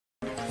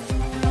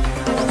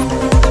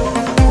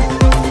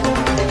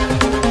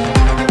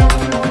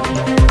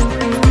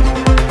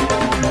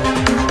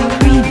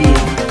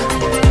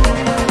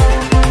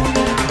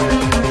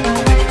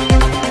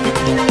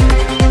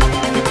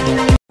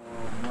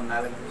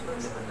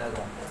ಭಾಗವಹಿಸುವಲ್ಲಿ ಬಂದಾಗ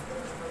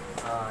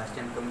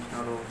assistant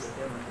commissioner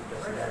ಜೊತೆ ಮತ್ತು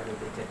ತಹಸೀಲ್ದಾರ್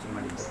ಜೊತೆ ಚರ್ಚೆ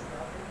ಮಾಡಿದ್ದರು.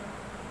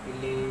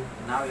 ಇಲ್ಲಿ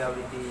ನಾವು ಯಾವ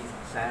ರೀತಿ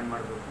ಸಹಾಯ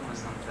ಮಾಡಬೇಕು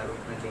ಮತ್ತು ನಮ್ಮ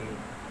ತಾಲೂಕಿನಲ್ಲಿ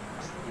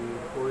ಈ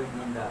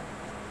ಕೋವಿಡ್ನಿಂದ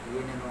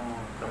ಏನೇನು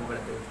ಕ್ರಮಗಳು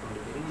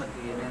ತೆಗೆದುಕೊಂಡಿದ್ದೀರಿ ಮತ್ತು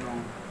ಏನೇನು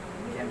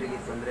ಜನರಿಗೆ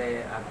ತೊಂದರೆ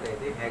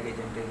ಆಗ್ತಾಯಿದೆ, ಹೇಗೆ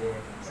ಜನರಿಗೆ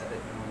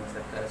ಅದಕ್ಕೆ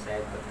ಸರ್ಕಾರ ಸಹಾಯ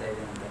ಬರ್ತಾ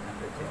ಇದೆ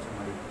ಅಂತಕ್ಕಂಥ ಚರ್ಚೆ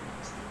ಮಾಡಿದ್ವಿ.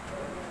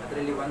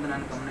 ಅದರಲ್ಲಿ ಒಂದು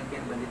ನನ್ನ ಗಮನಕ್ಕೆ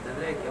ಏನು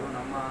ಬಂದಿತ್ತಂದರೆ, ಕೆಲವು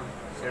ನಮ್ಮ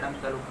ಶರಣಪ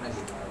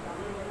ತಾಲೂಕಿನಲ್ಲಿ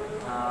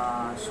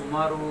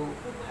ಸುಮಾರು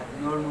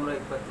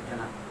 1720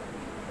 ಜನ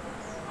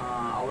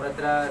ಅವ್ರ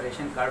ಹತ್ರ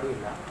ರೇಷನ್ ಕಾರ್ಡು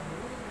ಇಲ್ಲ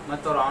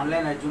ಮತ್ತು ಅವ್ರು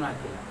ಆನ್ಲೈನ್ ಅರ್ಜಿನೂ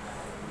ಹಾಕಿಲ್ಲ.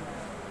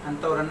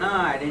 ಅಂಥವ್ರನ್ನು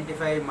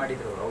ಐಡೆಂಟಿಫೈ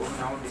ಮಾಡಿದರು. ಅವರು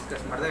ನಾವು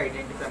ಡಿಸ್ಕಸ್ ಮಾಡಿದಾಗ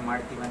ಐಡೆಂಟಿಫೈ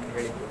ಮಾಡ್ತೀವಿ ಅಂತ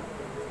ಹೇಳಿದ್ರು.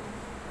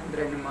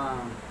 ಅಂದರೆ ನಿಮ್ಮ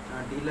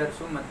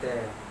ಡೀಲರ್ಸು ಮತ್ತು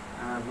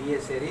ಬಿ ಎ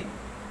ಸೇರಿ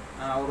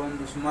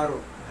ಅವರೊಂದು ಸುಮಾರು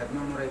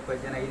 1720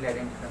 ಜನ ಇಲ್ಲಿ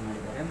ಐಡೆಂಟಿಫೈ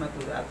ಮಾಡಿದ್ದಾರೆ. ಮತ್ತು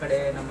ಆ ಕಡೆ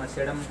ನಮ್ಮ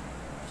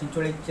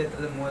ಚಿಂಚೋಳಿ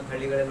ಕ್ಷೇತ್ರದ 30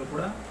 ಹಳ್ಳಿಗಳಲ್ಲೂ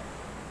ಕೂಡ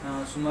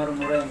ಸುಮಾರು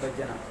 180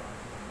 ಜನ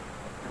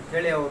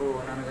ಅಂಥೇಳಿ ಅವರು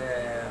ನನಗೆ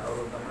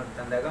ಅವರು ಗಮನಕ್ಕೆ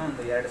ತಂದಾಗ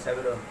ಒಂದು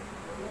 2000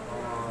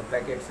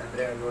 ಪ್ಯಾಕೆಟ್ಸ್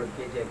ಅಂದರೆ 7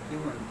 kg ಅಕ್ಕಿ,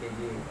 1 kg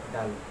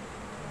ದಾಲ್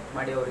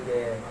ಮಾಡಿ ಅವರಿಗೆ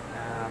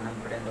ನಮ್ಮ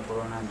ಕಡೆಯಿಂದ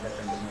ಕೊಡೋಣ ಅಂತ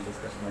ಕಂಟಿನ್ಯೂ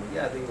ಡಿಸ್ಕಸ್ ಮಾಡಿದ್ವಿ.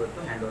 ಅದು ಇವತ್ತು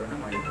ಹ್ಯಾಂಡ್ ಓವರನ್ನು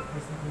ಮಾಡಿದ್ವಿ.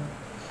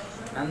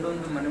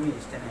 ನಂದೊಂದು ಮನವಿ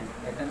ಇಷ್ಟೇ,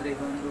 ಯಾಕಂದರೆ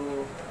ಇದೊಂದು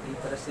ಈ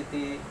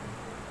ಪರಿಸ್ಥಿತಿ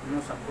ಇನ್ನೂ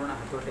ಸಂಪೂರ್ಣ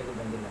ಹತೋಟಿಗೆ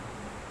ಬಂದಿಲ್ಲ.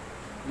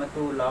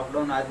 ಮತ್ತು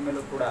ಲಾಕ್ಡೌನ್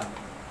ಆದಮೇಲೂ ಕೂಡ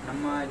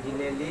ನಮ್ಮ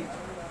ಜಿಲ್ಲೆಯಲ್ಲಿ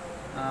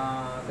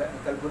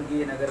ಕಲಬುರಗಿ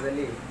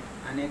ನಗರದಲ್ಲಿ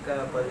ಅನೇಕ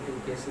ಪಾಸಿಟಿವ್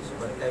ಕೇಸಸ್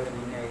ಬರ್ತಾಯಿವೆ.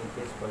 ನಿನ್ನೆ 5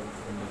 ಕೇಸ್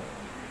ಪಾಸಿಟಿವ್ ಬಂದಿದೆ.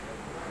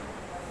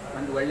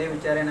 ಒಂದು ಒಳ್ಳೆಯ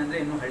ವಿಚಾರ ಏನಂದರೆ,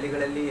 ಇನ್ನೂ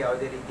ಹಳ್ಳಿಗಳಲ್ಲಿ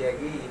ಯಾವುದೇ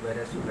ರೀತಿಯಾಗಿ ಈ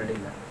ವೈರಸ್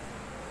ಹರಡಿಲ್ಲ.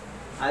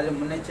 ಆದರೆ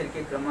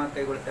ಮುನ್ನೆಚ್ಚರಿಕೆ ಕ್ರಮ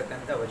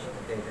ಕೈಗೊಳ್ತಕ್ಕಂಥ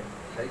ಅವಶ್ಯಕತೆ ಇದೆ.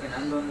 ಅದಕ್ಕೆ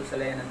ನನ್ನದೊಂದು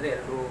ಸಲಹೆ ಏನಂದರೆ,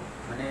 ಎಲ್ಲರೂ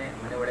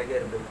ಮನೆ ಒಳಗೆ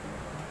ಇರಬೇಕು.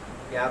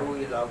 ಯಾರೂ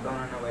ಈ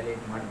ಲಾಕ್ಡೌನನ್ನು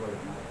ವೈಲೇಟ್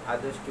ಮಾಡಬಾರ್ದು.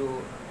 ಆದಷ್ಟು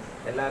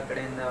ಎಲ್ಲ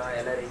ಕಡೆಯಿಂದ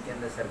ಎಲ್ಲ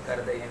ರೀತಿಯಿಂದ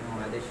ಸರ್ಕಾರದ ಏನು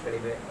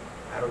ಆದೇಶಗಳಿವೆ,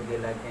 ಆರೋಗ್ಯ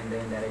ಇಲಾಖೆಯಿಂದ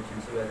ಏನು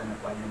ಡೈರೆಕ್ಷನ್ಸ್ ಇವೆ, ಅದನ್ನು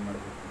ಪಾಲನೆ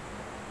ಮಾಡಬೇಕು.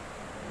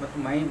 ಮತ್ತು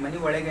ಮನೆ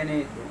ಒಳಗೇ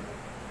ಇದ್ದು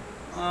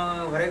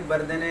ಹೊರಗೆ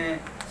ಬರ್ದೇ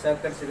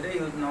ಸಹಕರಿಸಿದರೆ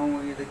ಇವತ್ತು ನಾವು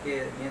ಇದಕ್ಕೆ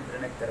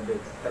ನಿಯಂತ್ರಣಕ್ಕೆ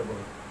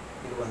ತರಬಹುದು.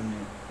 ಇದು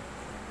ಒಂದು.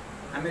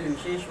 ಆಮೇಲೆ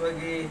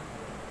ವಿಶೇಷವಾಗಿ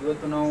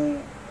ಇವತ್ತು ನಾವು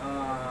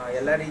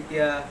ಎಲ್ಲ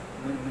ರೀತಿಯ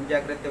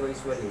ಮುಂಜಾಗ್ರತೆ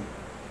ವಹಿಸುವಲ್ಲಿ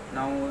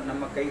ನಾವು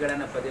ನಮ್ಮ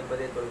ಕೈಗಳನ್ನು ಪದೇ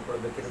ಪದೇ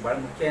ತೊಳ್ಕೊಳ್ಬೇಕು. ಇದು ಭಾಳ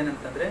ಮುಖ್ಯ.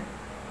 ಏನಂತಂದರೆ,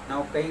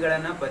 ನಾವು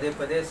ಕೈಗಳನ್ನು ಪದೇ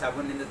ಪದೇ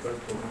ಸಾಬೂನಿಂದ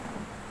ತೊಳ್ಕೊಬೇಕು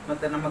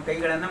ಮತ್ತು ನಮ್ಮ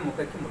ಕೈಗಳನ್ನು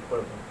ಮುಖಕ್ಕೆ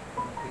ಮುಟ್ಕೊಳ್ಬೇಕು.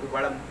 ಇದು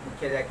ಭಾಳ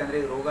ಮುಖ್ಯ. ಯಾಕಂದರೆ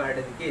ಇದು ರೋಗ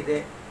ಹರಡೋದಕ್ಕೆ ಇದೇ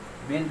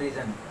ಮೇನ್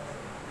ರೀಸನ್.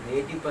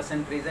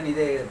 80% ರೀಸನ್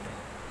ಇದೇ ಇರುತ್ತೆ.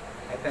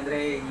 ಯಾಕಂದರೆ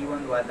ಈ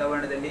ಒಂದು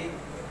ವಾತಾವರಣದಲ್ಲಿ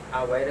ಆ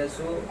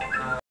ವೈರಸ್ಸು